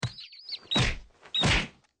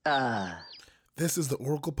This is the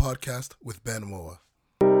Oracle Podcast with Ben Moa.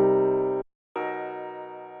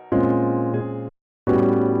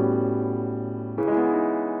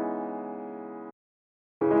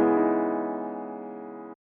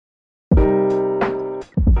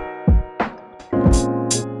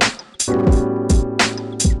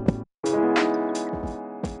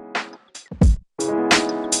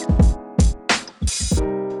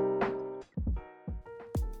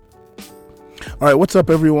 All right, what's up,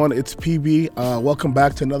 everyone? It's PB. Welcome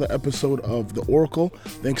back to another episode of The Oracle.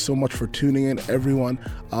 Thanks so much for tuning in, everyone.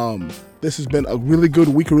 This has been a really good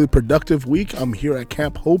week, a really productive week. I'm here at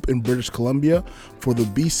Camp Hope in British Columbia for the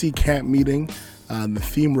BC camp meeting, the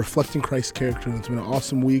theme reflecting Christ's character. It's been an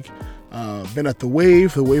awesome week. Been at the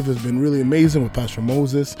Wave. The Wave has been really amazing with Pastor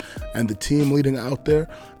Moses and the team leading out there.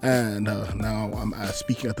 And now I'm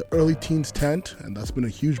speaking at the Early Teens Tent, and that's been a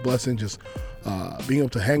huge blessing, just being able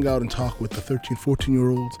to hang out and talk with the 13,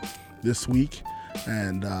 14-year-olds this week.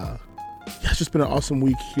 And it's just been an awesome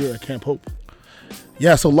week here at Camp Hope.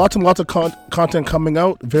 Yeah, so lots and lots of content coming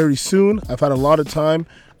out very soon. I've had a lot of time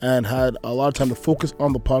and had a lot of time to focus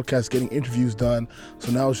on the podcast, getting interviews done.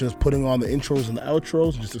 So now it's just putting on the intros and the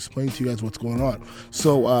outros and just explaining to you guys what's going on.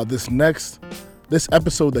 So this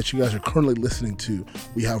episode that you guys are currently listening to,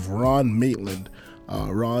 we have Ron Maitland.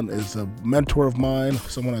 Ron is a mentor of mine,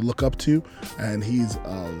 someone I look up to, and he's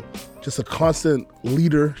just a constant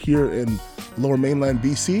leader here in Lower Mainland,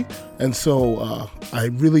 BC. And so I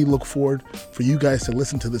really look forward for you guys to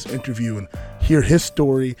listen to this interview and hear his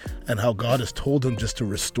story and how God has told him just to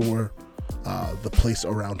restore the place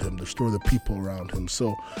around him, restore the people around him.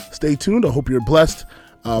 So stay tuned. I hope you're blessed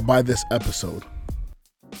by this episode.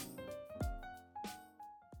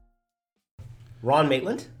 Ron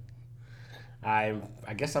Maitland. I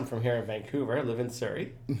guess I'm from here in Vancouver. I live in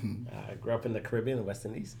Surrey. I grew up in the Caribbean, the West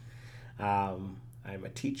Indies. I'm a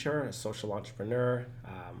teacher, a social entrepreneur,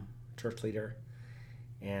 church leader,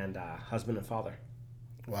 and husband and father.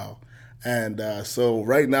 Wow. And so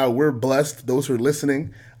right now we're blessed. Those who are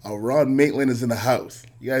listening, Ron Maitland is in the house.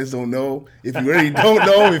 You guys don't know. If you already don't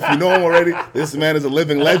know, if you know him already, this man is a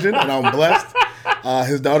living legend, and I'm blessed.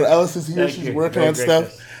 His daughter Ellis is here. She's working on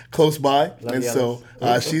stuff close by. Love and so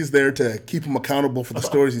she's there to keep him accountable for the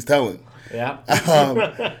stories he's telling. Yeah.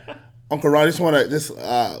 Uncle Ron, I just want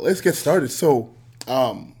to let's get started. So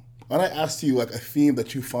when I asked you like a theme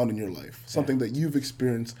that you found in your life, something that you've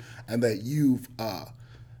experienced and that you've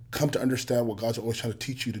come to understand what God's always trying to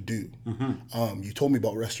teach you to do, you told me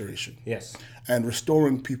about restoration. Yes. And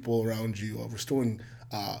restoring people around you, restoring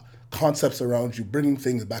concepts around you, bringing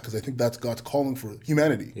things back, because I think that's God's calling for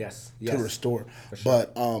humanity. Yes. To restore. Sure.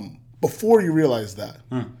 But before you realize that,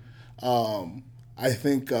 I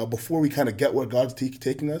think before we kind of get where God's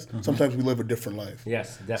taking us, sometimes we live a different life.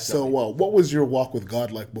 Yes, definitely. So what was your walk with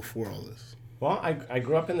God like before all this? Well, I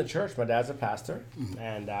grew up in the church. My dad's a pastor,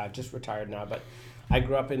 and just retired now, but I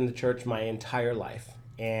grew up in the church my entire life,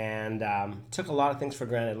 and took a lot of things for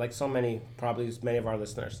granted, like so many, probably many of our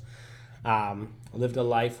listeners. Lived a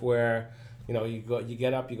life where, you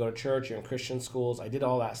get up, you go to church, you're in Christian schools. I did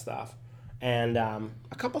all that stuff. And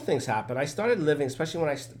a couple things happened. I started living, especially when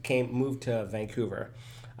I moved to Vancouver,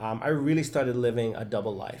 I really started living a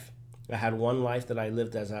double life. I had one life that I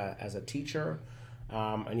lived as a teacher,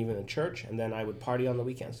 and even in church, and then I would party on the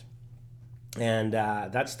weekends. And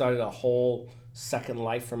that started a whole second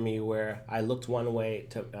life for me where I looked one way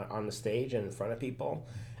on the stage and in front of people,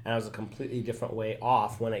 and I was a completely different way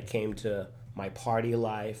off when it came to my party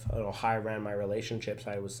life, how I ran my relationships.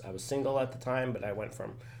 I was single at the time, but I went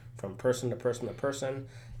from person to person to person,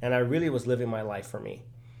 and I really was living my life for me.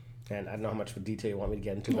 And I don't know how much detail you want me to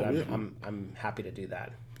get into, but I'm happy to do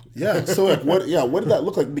that. Yeah. So what did that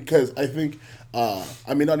look like? Because I think, not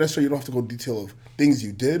necessarily you don't have to go detail of things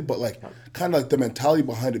you did, but like kind of like the mentality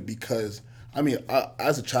behind it. Because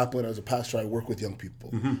as a chaplain, as a pastor, I work with young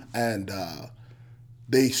people, and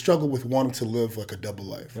they struggle with wanting to live like a double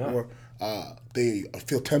life, or they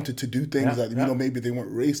feel tempted to do things that maybe they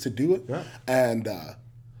weren't raised to do it, and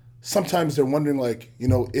sometimes they're wondering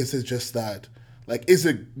is it just that, is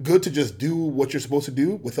it good to just do what you're supposed to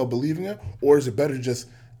do without believing it, or is it better to just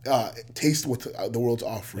taste what the world's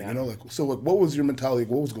offering? What was your mentality?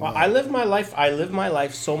 What was going on? I live my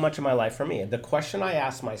life, so much of my life for me. The question I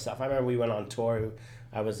asked myself, I remember we went on tour.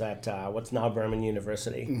 I was at what's now Berman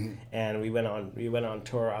University, and we went on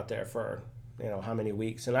tour out there for how many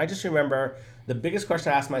weeks. And I just remember the biggest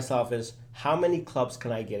question I asked myself is, how many clubs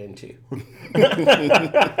can I get into?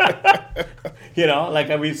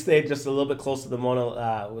 Like we stayed just a little bit close to the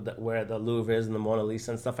where the Louvre is and the Mona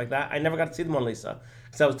Lisa and stuff like that. I never got to see the Mona Lisa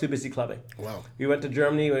because I was too busy clubbing. Wow. We went to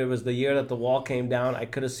Germany. It was the year that the wall came down. I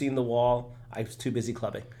could have seen the wall. I was too busy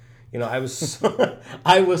clubbing. I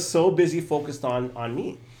was so busy focused on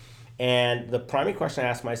me. And the primary question I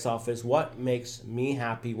asked myself is, what makes me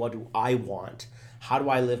happy? What do I want? How do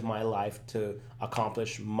I live my life to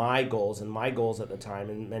accomplish my goals? And my goals at the time,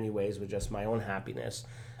 in many ways, were just my own happiness.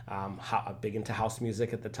 Big into house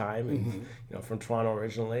music at the time, and from Toronto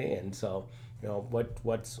originally. And so,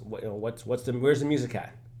 where's the music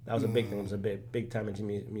at? That was a big thing. It was a big time into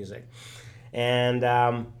music, and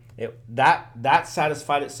that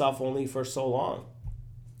satisfied itself only for so long.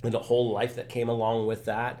 And the whole life that came along with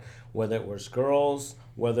that, whether it was girls,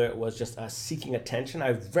 whether it was just seeking attention.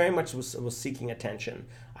 I very much was seeking attention.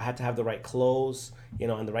 I had to have the right clothes,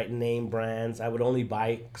 and the right name brands. I would only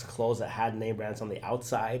buy clothes that had name brands on the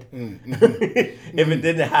outside. If it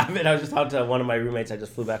didn't have it, I was just out to one of my roommates. I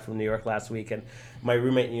just flew back from New York last week, and my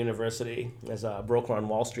roommate in university is a broker on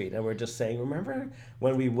Wall Street, and we're just saying, remember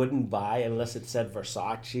when we wouldn't buy unless it said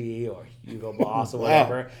Versace or Hugo Boss or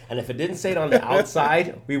whatever, wow. And if it didn't say it on the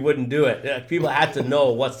outside, we wouldn't do it. People had to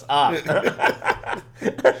know what's up.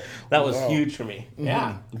 That was huge for me.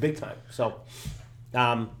 Yeah, big time. So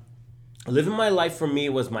living my life for me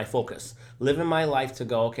was my focus. Living my life to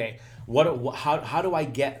go, okay, how do I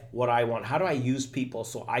get what I want? How do I use people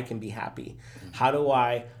so I can be happy? How do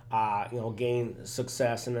I gain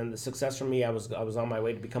success? And then the success for me, I was on my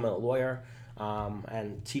way to becoming a lawyer,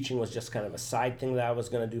 and teaching was just kind of a side thing that I was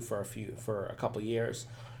going to do for a couple years.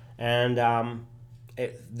 And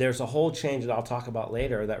there's a whole change that I'll talk about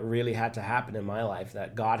later that really had to happen in my life,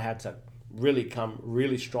 that God had to really come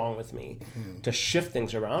really strong with me to shift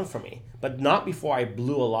things around for me, but not before I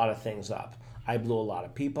blew a lot of things up. I blew a lot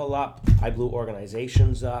of people up. I blew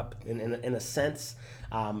organizations up in a sense,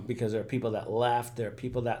 because there are people that left. There are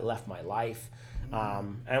people that left my life,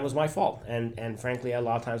 and it was my fault. And frankly, a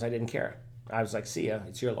lot of times I didn't care. I was like, "See ya,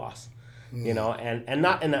 it's your loss,"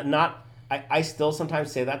 I still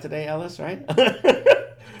sometimes say that today, Ellis, right?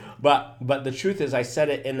 but the truth is, I said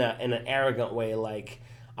it in an arrogant way, like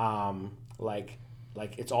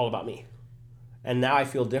it's all about me. And now I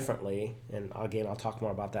feel differently, and again, I'll talk more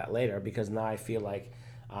about that later, because now I feel like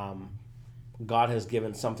God has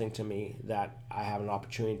given something to me that I have an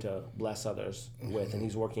opportunity to bless others with, and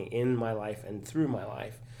He's working in my life and through my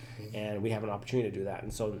life, and we have an opportunity to do that.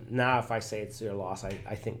 And so now if I say it's your loss,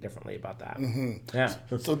 I think differently about that. Yeah.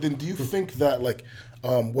 So then do you think that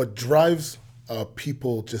what drives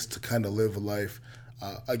people just to kind of live a life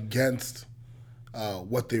against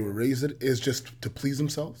what they were raised in is just to please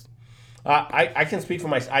themselves? I can speak for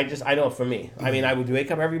myself. I know for me. I mean, I would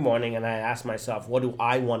wake up every morning and I ask myself, what do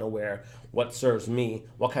I want to wear? What serves me?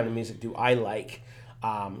 What kind of music do I like?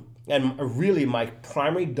 And really, my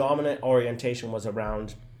primary dominant orientation was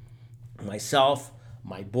around myself,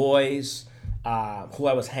 my boys, who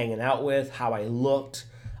I was hanging out with, how I looked,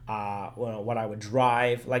 what I would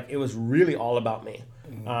drive. Like, it was really all about me.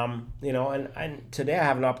 And today I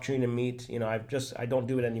have an opportunity to meet, I don't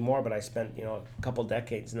do it anymore, but I spent, a couple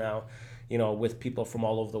decades now, with people from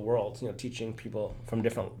all over the world, teaching people from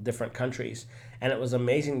different countries. And it was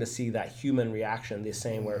amazing to see that human reaction, the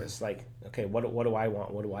same, where it's like, okay, what do I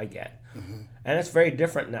want? What do I get? And it's very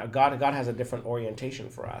different now. God has a different orientation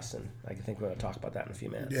for us. And I think we're going to talk about that in a few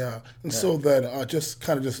minutes. Yeah. And so then just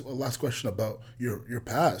a last question about your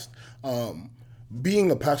past.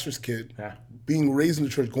 Being a pastor's kid, being raised in the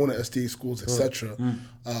church, going to SDA schools, etc.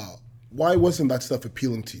 Why wasn't that stuff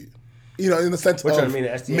appealing to you? In the sense of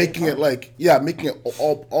making it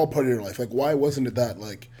all part of your life. Like, why wasn't it that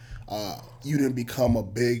you didn't become a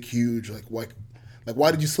big, huge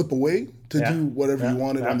why did you slip away to do whatever you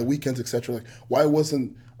wanted on the weekends, etc.? Like, why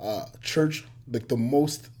wasn't church the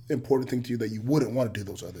most important thing to you that you wouldn't want to do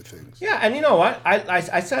those other things? Yeah, and you know what? I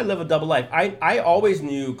said I live a double life. I always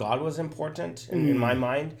knew God was important in my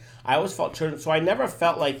mind. I always felt church, so I never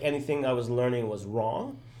felt like anything I was learning was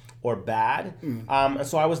wrong or bad. And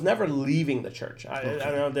so I was never leaving the church. I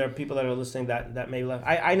know there are people that are listening that may left.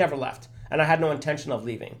 I never left, and I had no intention of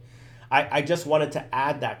leaving. I just wanted to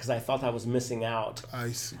add that because I felt I was missing out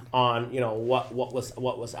on what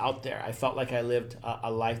was out there. I felt like I lived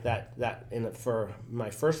a life that for my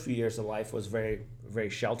first few years of life was very, very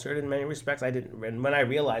sheltered in many respects. And when I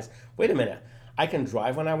realized, wait a minute, I can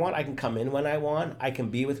drive when I want, I can come in when I want, I can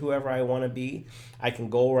be with whoever I want to be, I can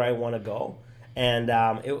go where I want to go. And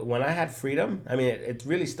when I had freedom, I mean, it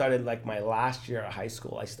really started like my last year of high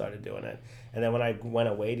school. I started doing it. And then when I went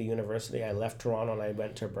away to university, I left Toronto and I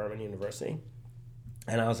went to Burman University.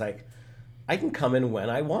 And I was like, I can come in when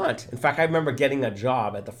I want. In fact, I remember getting a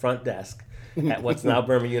job at the front desk at what's now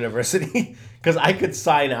Burman University, because I could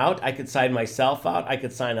sign out, I could sign myself out, I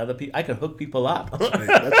could sign other people, I could hook people up.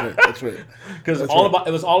 That's right. Because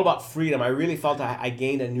it was all about freedom. I really felt I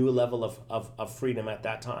gained a new level of freedom at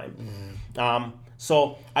that time.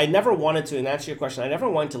 So I never wanted to, and answer your question, I never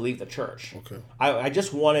wanted to leave the church. Okay. I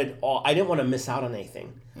just wanted I didn't want to miss out on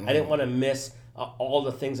anything. I didn't want to miss all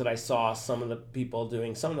the things that I saw some of the people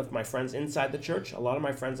doing, some of my friends inside the church, a lot of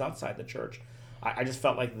my friends outside the church. I just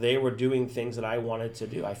felt like they were doing things that I wanted to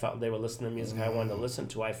do. I felt they were listening to music I wanted to listen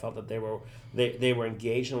to. I felt that they were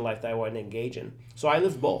engaged in life that I wanted to engage in. So I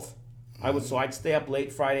lived both. I'd stay up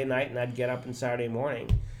late Friday night and I'd get up on Saturday morning.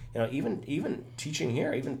 You know, even teaching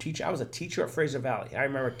here, I was a teacher at Fraser Valley. I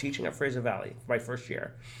remember teaching at Fraser Valley my first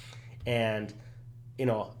year, and you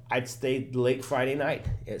know, I'd stay late Friday night.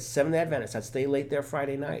 It's Seventh-day Adventist. I'd stay late there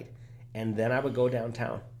Friday night, and then I would go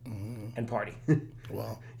downtown and party.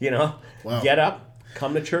 Wow. You know, get up,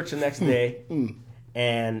 come to church the next day, Mm.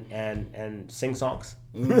 and sing songs.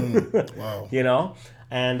 Wow. You know,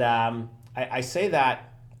 and I say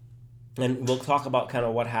that, and we'll talk about kind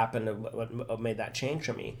of what happened and what made that change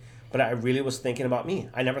for me. But I really was thinking about me.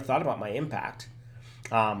 I never thought about my impact.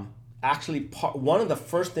 Actually, one of the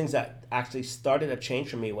first things that actually started a change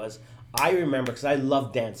for me was, I remember, because I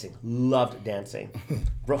loved dancing,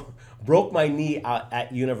 broke my knee out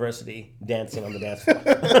at university dancing on the dance floor.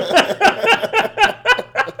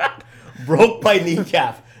 Broke my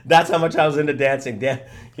kneecap. That's how much I was into dancing.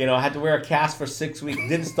 You know, I had to wear a cast for 6 weeks.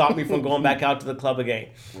 Didn't stop me from going back out to the club again.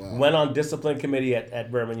 Wow. Went on discipline committee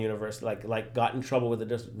at Burman University. Like got in trouble with the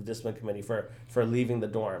discipline committee for leaving the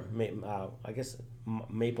dorm. I guess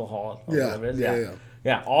Maple Hall.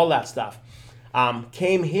 Yeah. All that stuff.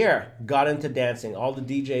 Came here, got into dancing. All the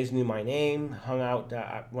DJs knew my name. Hung out.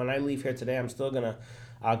 When I leave here today, I'm still gonna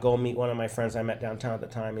go meet one of my friends I met downtown at the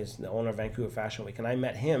time. He's the owner of Vancouver Fashion Week, and I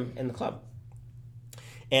met him in the club.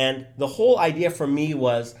 And the whole idea for me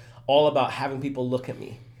was all about having people look at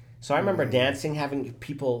me. So I remember dancing, having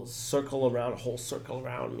people a whole circle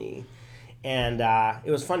around me. And it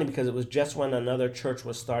was funny because it was just when another church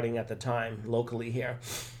was starting at the time locally here.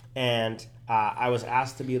 And I was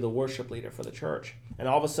asked to be the worship leader for the church. And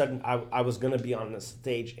all of a sudden, I was going to be on the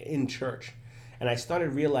stage in church. And I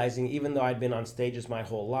started realizing, even though I'd been on stages my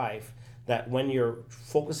whole life, that when you're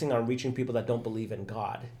focusing on reaching people that don't believe in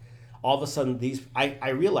God, all of a sudden I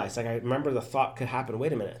realized, like, I remember the thought could happen,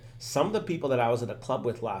 wait a minute, some of the people that I was at a club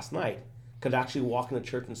with last night could actually walk into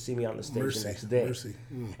church and see me on the stage the next day.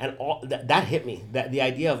 And all that hit me, that the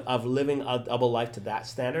idea of living a double life to that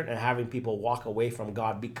standard and having people walk away from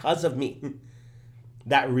God because of me,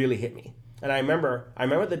 that really hit me. And I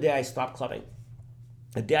remember the day I stopped clubbing.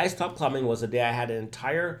 The day I stopped clubbing was the day I had an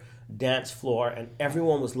entire dance floor and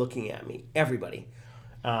everyone was looking at me, everybody.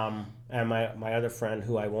 And my other friend,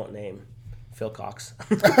 who I won't name, Phil Cox.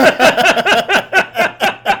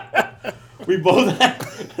 We both had,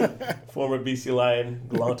 former BC Lion,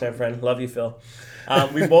 longtime friend, love you, Phil.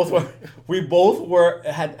 We both were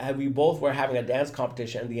having a dance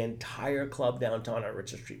competition, and the entire club downtown on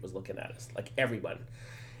Richard Street was looking at us, like everyone.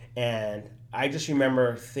 And I just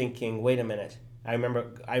remember thinking, wait a minute. I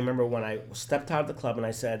remember when I stepped out of the club and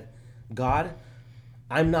I said, God,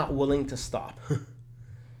 I'm not willing to stop.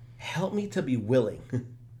 Help me to be willing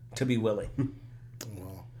to be willing.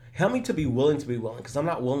 Wow. Help me to be willing because I'm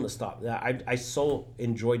not willing to stop. I so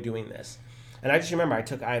enjoy doing this. And I just remember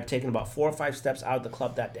I had taken about 4 or 5 steps out of the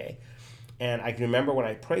club that day. And I can remember when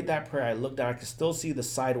I prayed that prayer, I looked down, I could still see the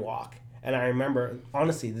sidewalk. And I remember,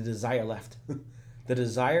 honestly, the desire left. The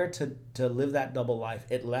desire to live that double life,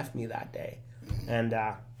 it left me that day. And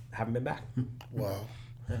haven't been back. Wow.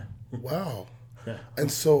 Yeah. Wow. Yeah.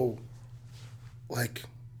 And so, like,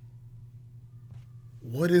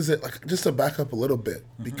 what is it, like, just to back up a little bit,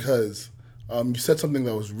 because you said something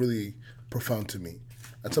that was really profound to me.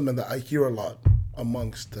 That's something that I hear a lot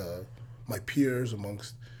amongst my peers,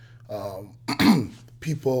 amongst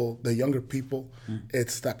people, the younger people.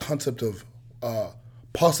 It's that concept of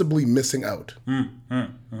possibly missing out.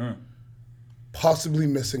 Possibly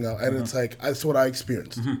missing out. And it's like, that's what I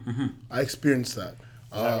experienced. I experienced that.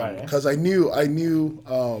 Because I knew, I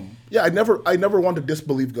never wanted to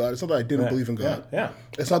disbelieve God. It's not that I didn't believe in God.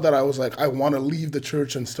 It's not that I was like, I want to leave the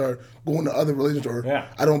church and start going to other religions, or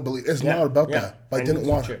I don't believe. It's not about that. But I didn't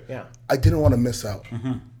want to miss out.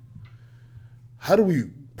 How do we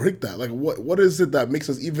break that? Like, what is it that makes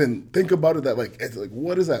us even think about it? That, like, it's like,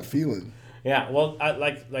 what is that feeling? Yeah, well,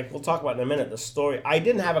 like we'll talk about in a minute. The story. I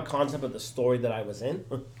didn't have a concept of the story that I was in.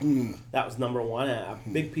 That was number one. And a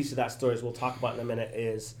big piece of that story, as we'll talk about in a minute,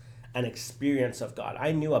 is an experience of God.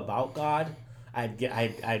 I knew about God. I'd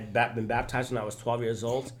been baptized when I was 12 years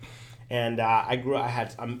old, and I grew. I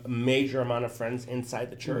had a major amount of friends inside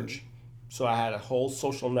the church, so I had a whole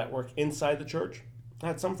social network inside the church. I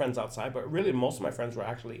had some friends outside, but really most of my friends were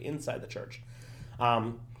actually inside the church,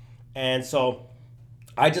 and so.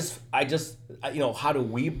 I just, how do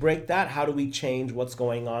we break that? How do we change what's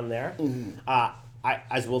going on there?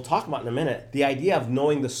 As we'll talk about in a minute, the idea of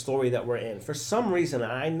knowing the story that we're in. For some reason,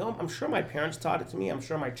 I'm sure my parents taught it to me. I'm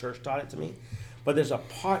sure my church taught it to me. But there's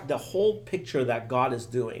the whole picture that God is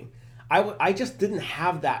doing. I just didn't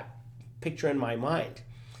have that picture in my mind.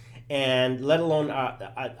 And let alone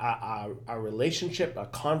a relationship, a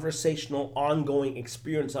conversational, ongoing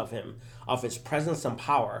experience of him, of his presence and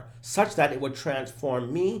power, such that it would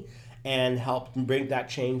transform me and help bring that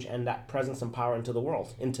change and that presence and power into the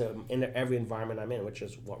world, into every environment I'm in, which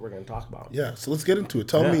is what we're going to talk about. Yeah, so let's get into it.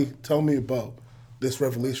 Tell me about this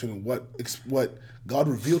revelation and what God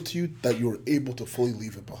revealed to you that you were able to fully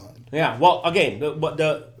leave it behind. Yeah, well, again,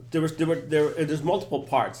 there's multiple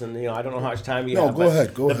parts, and I don't know how much time you have. No, go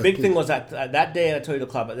ahead. The big thing was that day, and I told you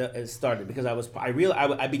the club it started because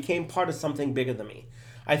I became part of something bigger than me.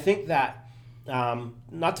 I think that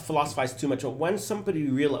not to philosophize too much, but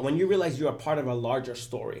when you realize you're a part of a larger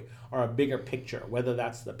story or a bigger picture, whether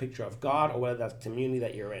that's the picture of God or whether that's the community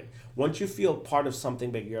that you're in, once you feel part of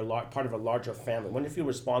something big, you're part of a larger family. When you feel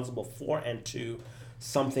responsible for and to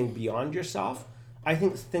something beyond yourself, I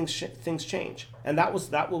think things change, and that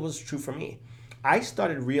was what was true for me. I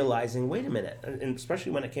started realizing, wait a minute, and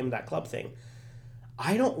especially when it came to that club thing,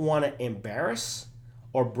 I don't want to embarrass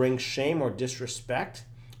or bring shame or disrespect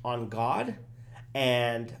on God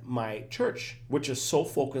and my church, which is so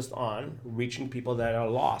focused on reaching people that are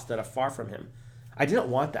lost, that are far from Him. I didn't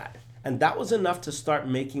want that, and that was enough to start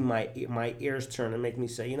making my ears turn and make me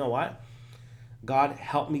say, you know what, God,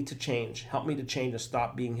 help me to change and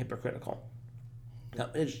stop being hypocritical.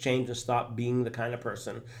 Help me to change and stop being the kind of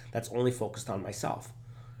person that's only focused on myself.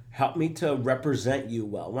 Help me to represent you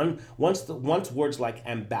well. Once words like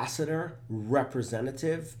ambassador,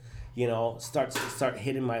 representative, start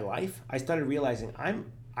hitting my life, I started realizing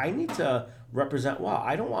I need to represent well.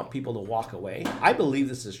 I don't want people to walk away. I believe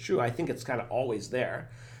this is true. I think it's kind of always there.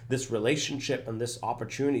 This relationship and this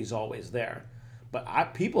opportunity is always there.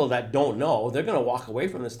 But people that don't know, they're going to walk away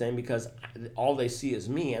from this thing because all they see is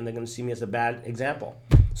me, and they're going to see me as a bad example.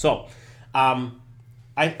 So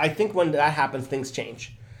I think when that happens, things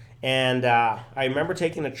change. And I remember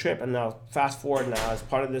taking a trip, and now fast forward now, I was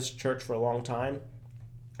part of this church for a long time,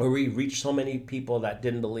 where we reached so many people that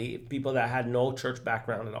didn't believe, people that had no church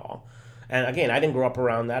background at all. And again, I didn't grow up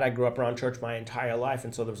around that. I grew up around church my entire life,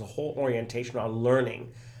 and so there was a whole orientation on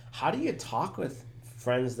learning. How do you talk with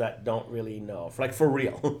friends that don't really know, for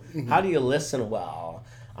real? How do you listen well?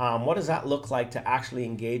 What does that look like to actually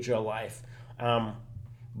engage your life?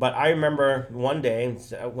 But I remember one day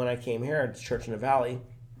when I came here at church in the valley,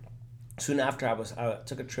 soon after I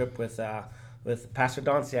took a trip with Pastor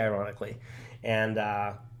Dauncey, ironically, and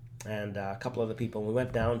a couple other people. We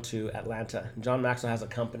went down to Atlanta. John Maxwell has a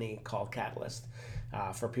company called Catalyst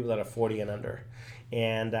for people that are 40 and under.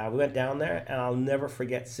 And we went down there, and I'll never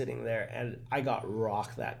forget sitting there. And I got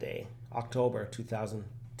rocked that day, October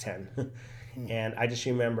 2010. And I just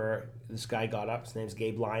remember this guy got up. His name's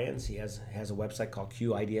Gabe Lyons. He has a website called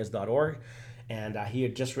qideas.org. And he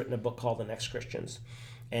had just written a book called The Next Christians.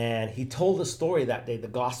 And he told the story that day, the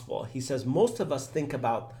gospel. He says, most of us think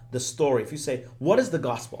about the story. If you say, what is the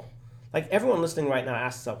gospel? Like everyone listening right now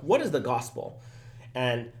asks themselves, what is the gospel?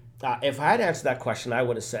 And if I had answered that question, I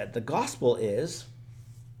would have said, the gospel is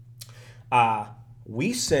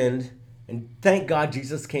we sinned, and thank God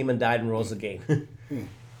Jesus came and died and rose again.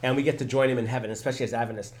 And we get to join him in heaven, especially as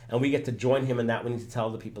Adventists. And we get to join him in that. We need to tell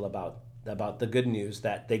the people about the good news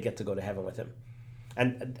that they get to go to heaven with him.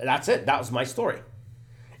 And that's it. That was my story.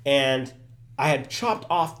 And I had chopped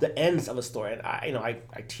off the ends of a story. And I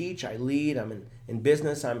teach, I lead, I'm in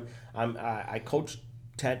business, I coach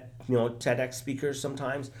TEDx speakers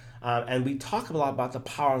sometimes, and we talk a lot about the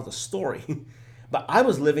power of the story. But I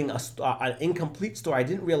was living an incomplete story. I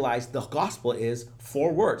didn't realize the gospel is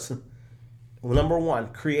 4 words. Number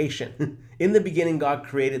 1, creation. In the beginning, God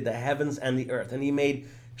created the heavens and the earth, and he made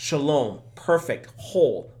shalom, perfect,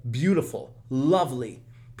 whole, beautiful, lovely,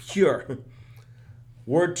 pure.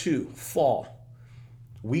 Word 2, fall.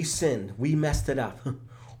 We sinned. We messed it up.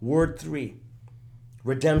 Word 3,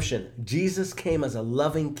 redemption. Jesus came as a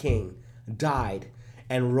loving king, died,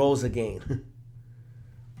 and rose again.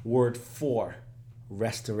 word for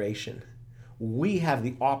restoration. We have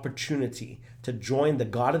the opportunity to join the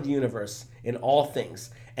God of the universe in all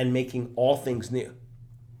things and making all things new.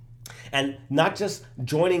 And not just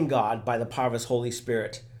joining God by the power of his Holy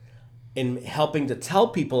Spirit in helping to tell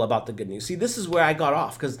people about the good news. See, this is where I got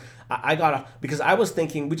off, because I was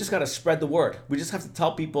thinking we just got to spread the word. We just have to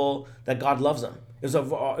tell people that God loves them. It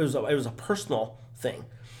was a personal thing.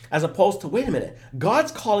 As opposed to, wait a minute,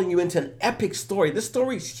 God's calling you into an epic story. This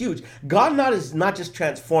story is huge. God is not just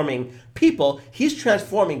transforming people, he's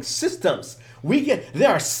transforming systems. There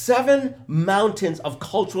are 7 mountains of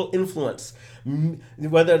cultural influence,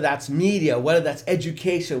 whether that's media, whether that's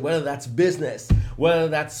education, whether that's business, whether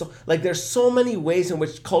that's, there's so many ways in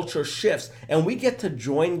which culture shifts, and we get to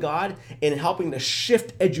join God in helping to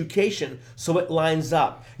shift education so it lines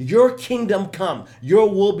up. Your kingdom come, your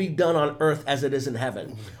will be done on earth as it is in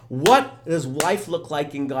heaven. What does life look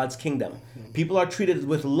like in God's kingdom? People are treated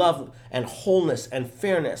with love and wholeness and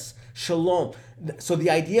fairness, shalom. So the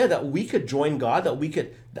idea that we could join God,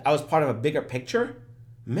 I was part of a bigger picture,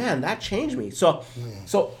 man, that changed me. So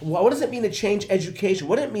what does it mean to change education?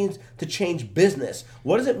 What does it mean to change business?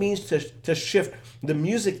 What does it mean to shift the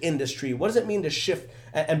music industry? What does it mean to shift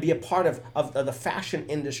and be a part of the fashion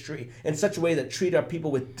industry in such a way that treat our people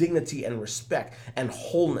with dignity and respect and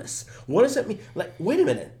wholeness? What does it mean? Wait a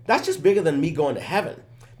minute, that's just bigger than me going to heaven.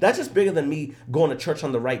 That's just bigger than me going to church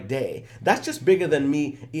on the right day. That's just bigger than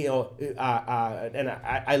me, and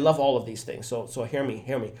I love all of these things. So hear me.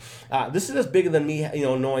 This is just bigger than me,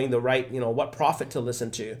 knowing the right, what prophet to listen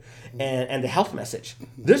to and the health message.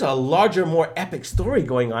 There's a larger, more epic story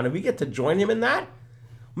going on, and we get to join him in that.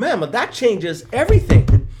 Man, but that changes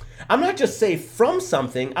everything. I'm not just saved from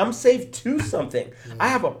something, I'm saved to something. I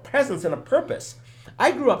have a presence and a purpose.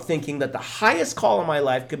 I grew up thinking that the highest call in my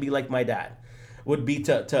life could be like my dad. Would be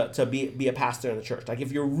to be a pastor in the church. Like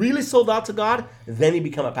if you're really sold out to God, then you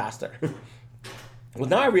become a pastor. Well,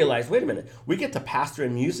 now I realize, wait a minute, we get to pastor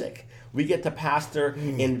in music. We get to pastor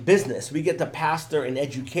in business. We get to pastor in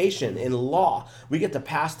education, in law. We get to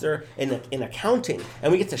pastor in accounting.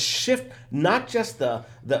 And we get to shift not just the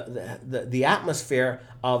atmosphere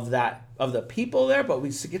of the people there, but we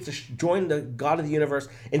get to join the God of the universe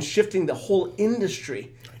in shifting the whole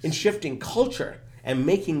industry, in shifting culture and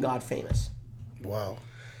making God famous. Wow.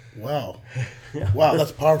 Yeah. Wow,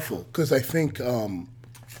 that's powerful. Because I think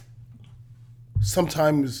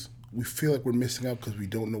sometimes we feel like we're missing out because we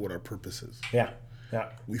don't know what our purpose is. Yeah.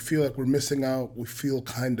 We feel like we're missing out. We feel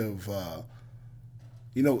kind of,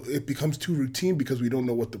 it becomes too routine because we don't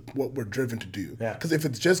know what we're driven to do. Yeah. Because if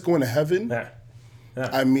it's just going to heaven,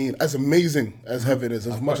 I mean, as amazing as heaven is,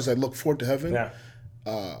 as much as I look forward to heaven,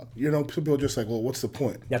 people are just like, well, what's the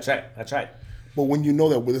point? That's right. But when you know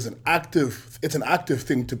that it's an active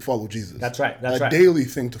thing to follow Jesus. That's right. A daily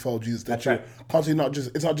thing to follow Jesus. That's right. Constantly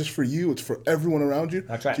it's not just for you, it's for everyone around you.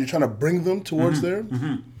 That's right. So you're trying to bring them towards there.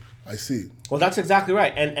 Mm-hmm. I see. Well, that's exactly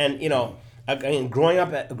right. And growing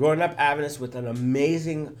up Adventist with an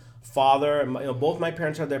amazing father, both my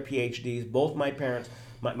parents have their PhDs. Both my parents,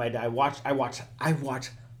 my dad. I watch.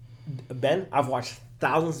 Ben, I've watched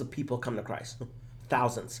thousands of people come to Christ.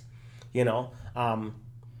 Thousands.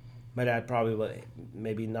 My dad probably would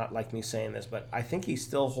maybe not like me saying this, but I think he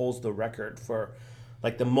still holds the record for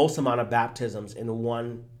the most amount of baptisms in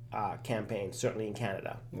one campaign, certainly in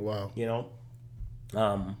Canada. Wow.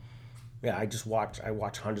 I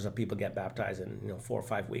watch hundreds of people get baptized in 4 or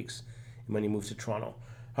 5 weeks when he moved to Toronto.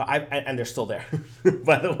 And they're still there,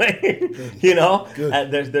 by the way.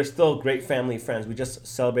 Good. They're still great family friends. We just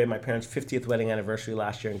celebrated my parents' 50th wedding anniversary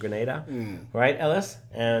last year in Grenada, right, Ellis?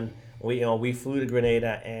 And we flew to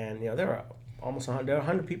Grenada, and there were almost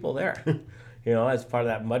 100 people there. As part of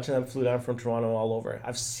that, much of them flew down from Toronto all over.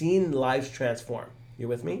 I've seen lives transform. You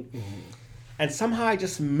with me? Mm-hmm. And somehow I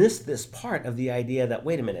just missed this part of the idea that,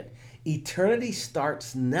 wait a minute, eternity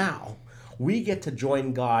starts now. We get to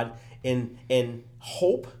join God in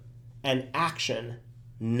hope and action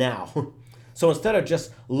now. So instead of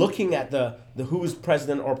just looking at the who's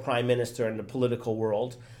president or prime minister in the political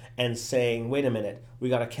world and saying, wait a minute, we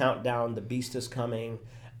got to count down, the beast is coming.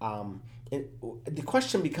 The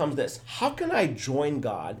question becomes this: how can I join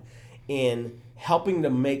God in helping to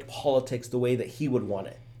make politics the way that he would want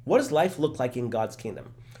it? What does life look like in God's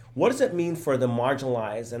kingdom? What does it mean for the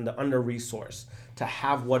marginalized and the under-resourced to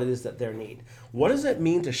have what it is that they need? What does it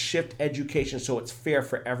mean to shift education so it's fair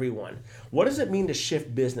for everyone? What does it mean to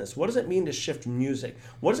shift business? What does it mean to shift music?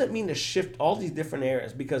 What does it mean to shift all these different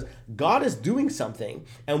areas? Because God is doing something,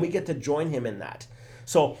 and we get to join him in that.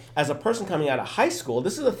 So as a person coming out of high school,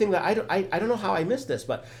 this is the thing that I don't know how I missed this,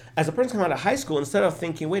 but as a person coming out of high school, instead of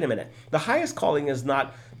thinking, wait a minute, the highest calling is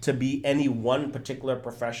not to be any one particular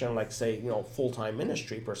profession, like say, full-time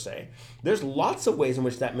ministry per se. There's lots of ways in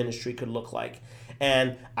which that ministry could look like.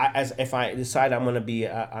 And if I decide I'm going to be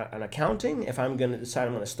an accounting, if I'm going to decide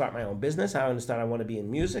I'm going to start my own business, I'm going to decide I want to be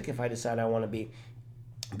in music, if I decide I want to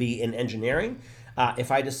be in engineering,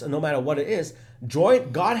 if I just, no matter what it is,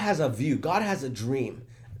 God has a view, God has a dream.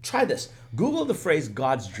 Try this. Google the phrase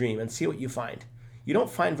God's dream and see what you find. You don't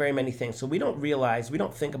find very many things. So we don't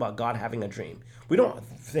think about God having a dream. We don't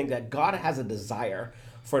think that God has a desire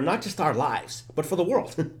for not just our lives, but for the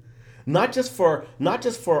world. Not just for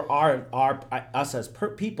us as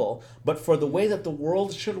people, but for the way that the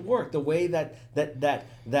world should work, the way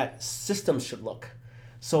that systems should look.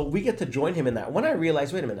 So we get to join him in that. When I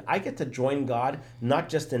realized, wait a minute, I get to join God not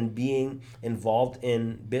just in being involved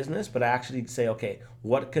in business, but I actually say, okay,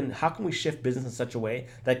 how can we shift business in such a way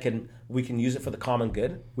that we can use it for the common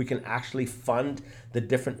good? We can actually fund the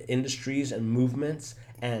different industries and movements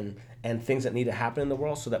and things that need to happen in the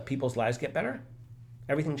world so that people's lives get better.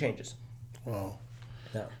 Everything changes. Wow.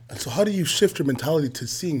 Yeah. And so how do you shift your mentality to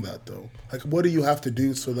seeing that, though? Like, what do you have to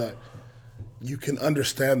do so that you can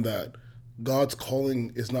understand that God's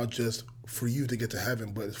calling is not just for you to get to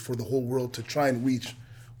heaven, but it's for the whole world to try and reach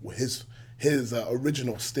his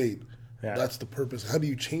original state? Yeah. That's the purpose. How do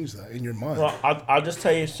you change that in your mind? Well, I'll just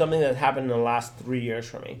tell you something that happened in the last 3 years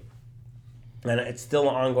for me. And it's still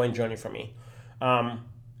an ongoing journey for me.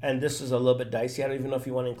 And this is a little bit dicey. I don't even know if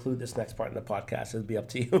you want to include this next part in the podcast. It'll be up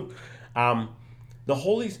to you. The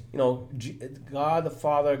Holy, God the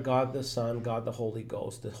Father, God the Son, God the Holy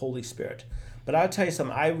Ghost, the Holy Spirit. But I'll tell you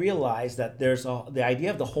something. I realized that there's the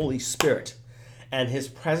idea of the Holy Spirit and his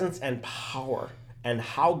presence and power and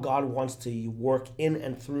how God wants to work in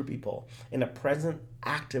and through people in a present,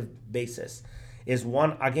 active basis is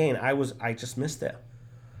one, again, I just missed it.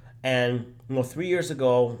 And 3 years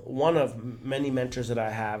ago, one of many mentors that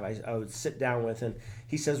I have, I would sit down with, and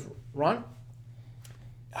he says, "Ron,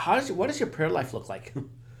 what does your prayer life look like?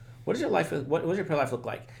 What does your prayer life look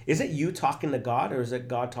like? Is it you talking to God, or is it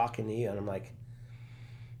God talking to you?" And I'm like,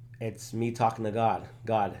 "It's me talking to God.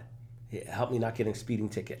 God, help me not getting a speeding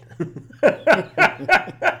ticket.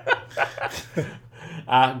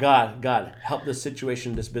 God, help this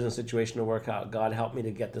business situation to work out. God, help me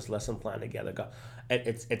to get this lesson plan together. God."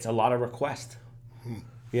 It's a lot of request.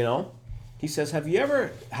 He says, have you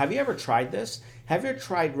ever tried this? Have you ever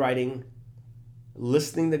tried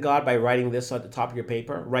listening to God by writing this at the top of your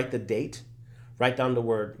paper? Write the date, write down the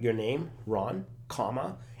word, your name, Ron,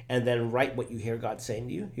 comma, and then write what you hear God saying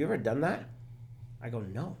to you. You ever done that? I go,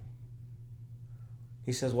 no.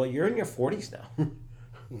 He says, well, you're in your 40s now.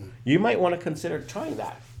 You might want to consider trying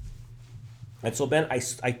that. And so, Ben,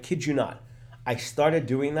 I kid you not, I started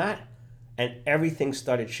doing that, and everything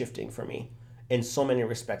started shifting for me in so many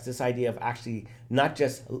respects. This idea of actually not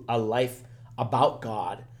just a life about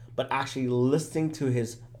God, but actually listening to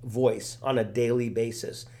his voice on a daily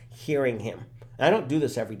basis, hearing him. And I don't do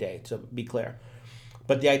this every day, to be clear.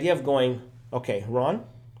 But the idea of going, okay, Ron,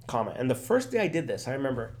 comma. And the first day I did this, I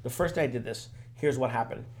remember, here's what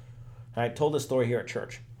happened. I told this story here at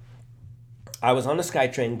church. I was on the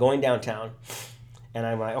SkyTrain going downtown, and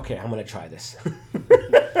I'm like, okay, I'm going to try this.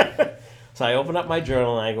 So I open up my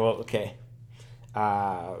journal, and I go, okay,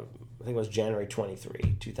 I think it was January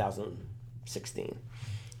 23, 2016.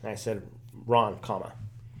 And I said, Ron, comma.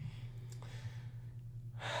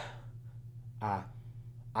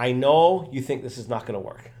 I know you think this is not going to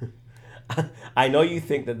work. I know you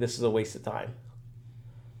think that this is a waste of time.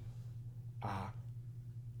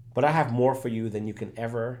 But I have more for you than you can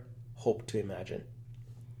ever hope to imagine.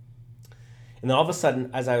 And then all of a sudden,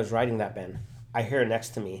 as I was writing that, Ben, I hear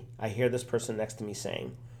this person next to me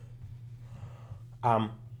saying,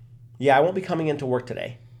 yeah, I won't be coming into work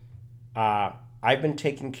today. I've been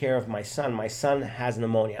taking care of my son. My son has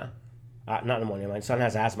pneumonia. Not pneumonia, my son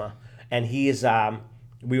has asthma. And he is,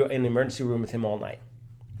 we were in the emergency room with him all night.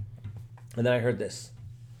 And then I heard this,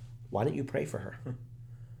 why don't you pray for her?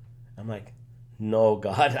 I'm like, no,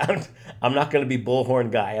 God, I'm not going to be bullhorn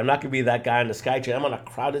guy. I'm not going to be that guy on the SkyTrain. I'm on a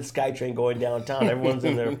crowded SkyTrain going downtown. Everyone's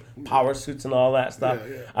in their power suits and all that stuff.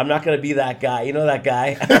 Yeah. I'm not going to be that guy. You know that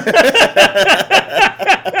guy?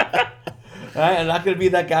 Right? I'm not going to be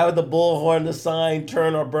that guy with the bullhorn, the sign,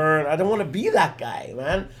 turn or burn. I don't want to be that guy,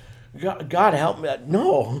 man. God help me.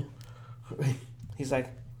 No. He's like,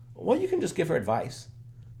 well, you can just give her advice.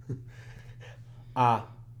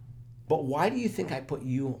 But why do you think I put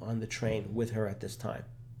you on the train with her at this time?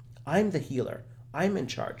 I'm the healer. I'm in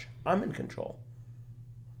charge. I'm in control.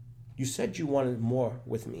 You said you wanted more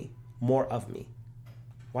with me, more of me.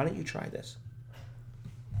 Why don't you try this?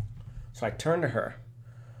 So I turned to her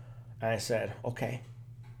and I said, okay.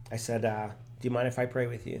 I said, do you mind if I pray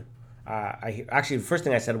with you? Actually, the first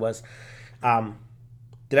thing I said was,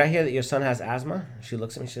 did I hear that your son has asthma? She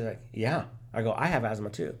looks at me, she's like, yeah. I go, I have asthma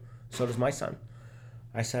too. So does my son.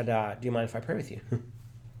 I said, do you mind if I pray with you?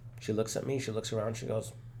 She looks at me, she looks around, she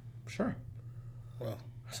goes, sure. Wow.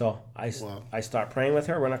 So I start praying with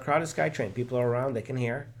her. We're in a crowded SkyTrain. People are around, they can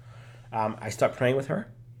hear. I start praying with her.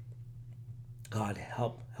 God,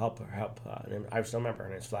 help her. And I still remember her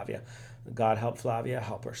name's Flavia. God, help Flavia,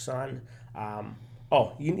 help her son.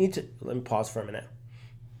 You need to, let me pause for a minute.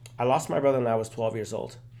 I lost my brother when I was 12 years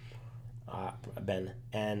old, Ben.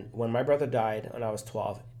 And when my brother died when I was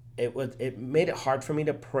 12, it made it hard for me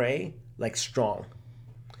to pray like strong.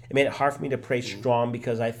 It made it hard for me to pray strong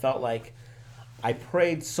because I felt like I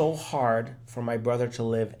prayed so hard for my brother to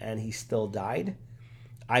live and he still died.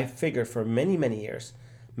 I figured for many, many years,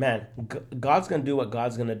 man, God's going to do what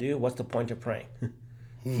God's going to do. What's the point of praying?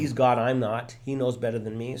 He's God, I'm not. He knows better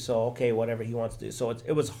than me. So, okay, whatever he wants to do. So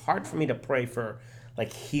it was hard for me to pray for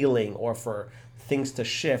like healing or for things to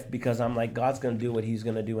shift because I'm like, God's going to do what he's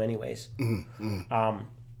going to do anyways.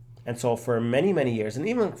 And so for many, many years, and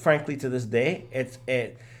even frankly to this day,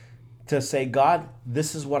 it to say, God,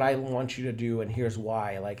 this is what I want you to do and here's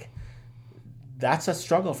why. Like, that's a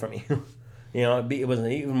struggle for me. It was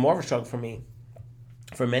even more of a struggle for me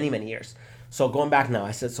for many, many years. So going back now,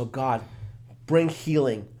 I said, so God, bring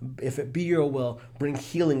healing. If it be your will, bring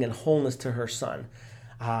healing and wholeness to her son.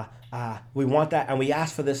 We want that, and we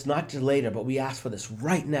ask for this not just later, but we ask for this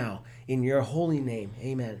right now in your holy name.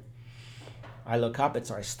 Amen. I look up,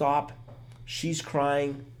 I stop. She's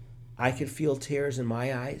crying. I could feel tears in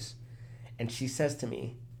my eyes. And she says to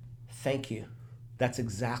me, thank you. That's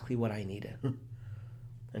exactly what I needed.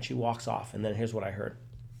 And she walks off, and then here's what I heard.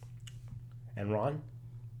 And Ron,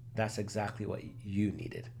 that's exactly what you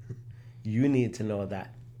needed. You needed to know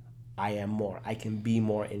that I am more. I can be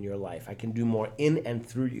more in your life. I can do more in and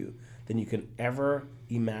through you than you can ever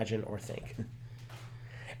imagine or think.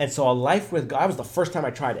 And so a life with God was the first time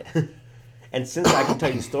I tried it. And since I can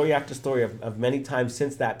tell you story after story of many times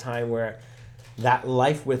since that time where that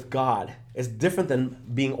life with God is different than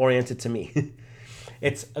being oriented to me.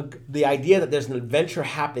 It's the idea that there's an adventure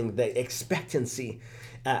happening, the expectancy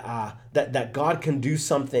that God can do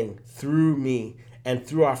something through me and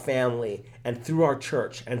through our family and through our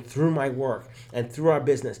church and through my work and through our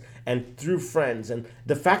business and through friends. And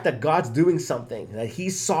the fact that God's doing something, that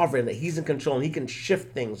he's sovereign, that he's in control and he can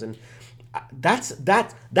shift things. And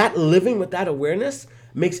that living with that awareness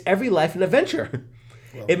makes every life an adventure.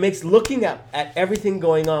 Well, it makes looking at everything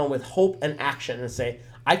going on with hope and action and say,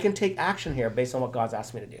 I can take action here based on what God's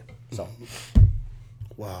asked me to do. So,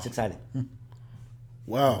 wow, it's exciting.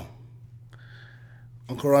 Wow,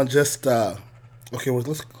 Uncle Ron, just okay.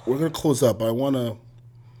 We're gonna close up. I want you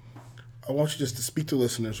just to speak to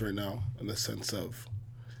listeners right now in the sense of,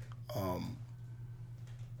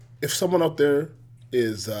 if someone out there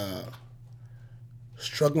is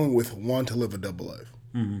struggling with wanting to live a double life,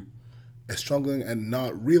 is struggling and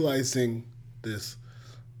not realizing this.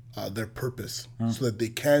 Their purpose, so that they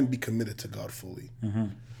can be committed to God fully.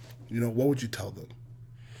 What would you tell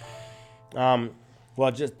them?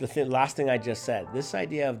 Well, just the last thing I just said. This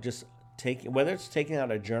idea of just whether it's taking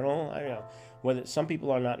out a journal, I don't know. Whether some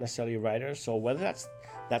people are not necessarily writers, so whether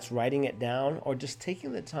that's writing it down or just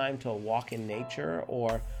taking the time to walk in nature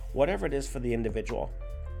or whatever it is for the individual,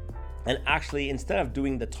 and actually instead of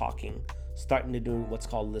doing the talking, starting to do what's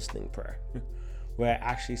called listening prayer. Where I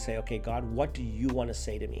actually say, okay, God, what do you want to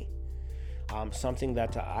say to me? Something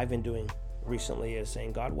that I've been doing recently is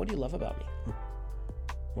saying, God, what do you love about me?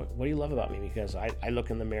 What do you love about me? Because I look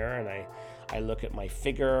in the mirror and I look at my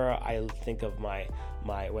figure. I think of my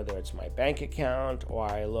whether it's my bank account or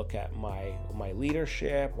I look at my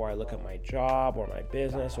leadership or I look at my job or my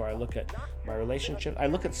business or I look at my relationship. I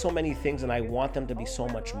look at so many things and I want them to be so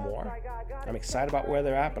much more. I'm excited about where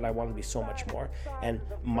they're at, but I want them to be so much more. And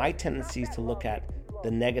my tendency is to look at the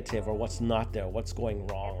negative or what's not there, what's going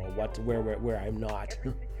wrong or where I'm not.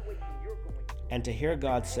 And to hear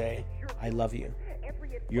God say, I love you.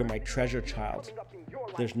 You're my treasure child.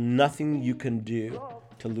 There's nothing you can do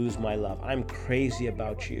to lose my love. I'm crazy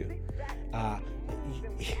about you. I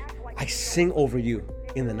sing over you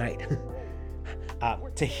in the night.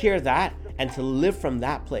 To hear that and to live from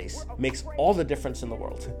that place makes all the difference in the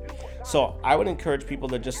world. So I would encourage people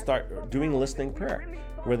to just start doing listening prayer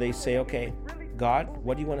where they say, okay, God,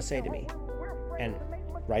 what do you want to say to me? And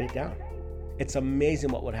write it down. It's amazing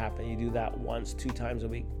what would happen. You do that once, 2 times a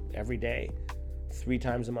week, every day, 3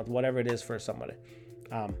 times a month, whatever it is for somebody.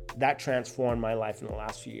 That transformed my life in the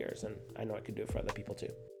last few years, and I know I could do it for other people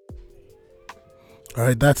too. All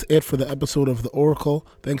right, that's it for the episode of The Oracle.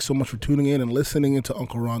 Thanks so much for tuning in and listening into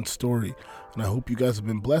Uncle Ron's story. And I hope you guys have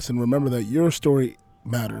been blessed. And remember that your story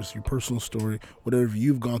matters, your personal story, whatever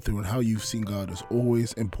you've gone through and how you've seen God is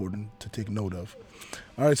always important to take note of.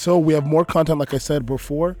 All right, so we have more content, like I said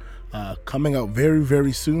before, coming out very,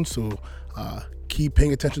 very soon. So keep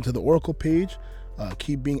paying attention to the Oracle page,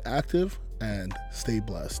 keep being active, and stay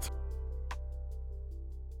blessed.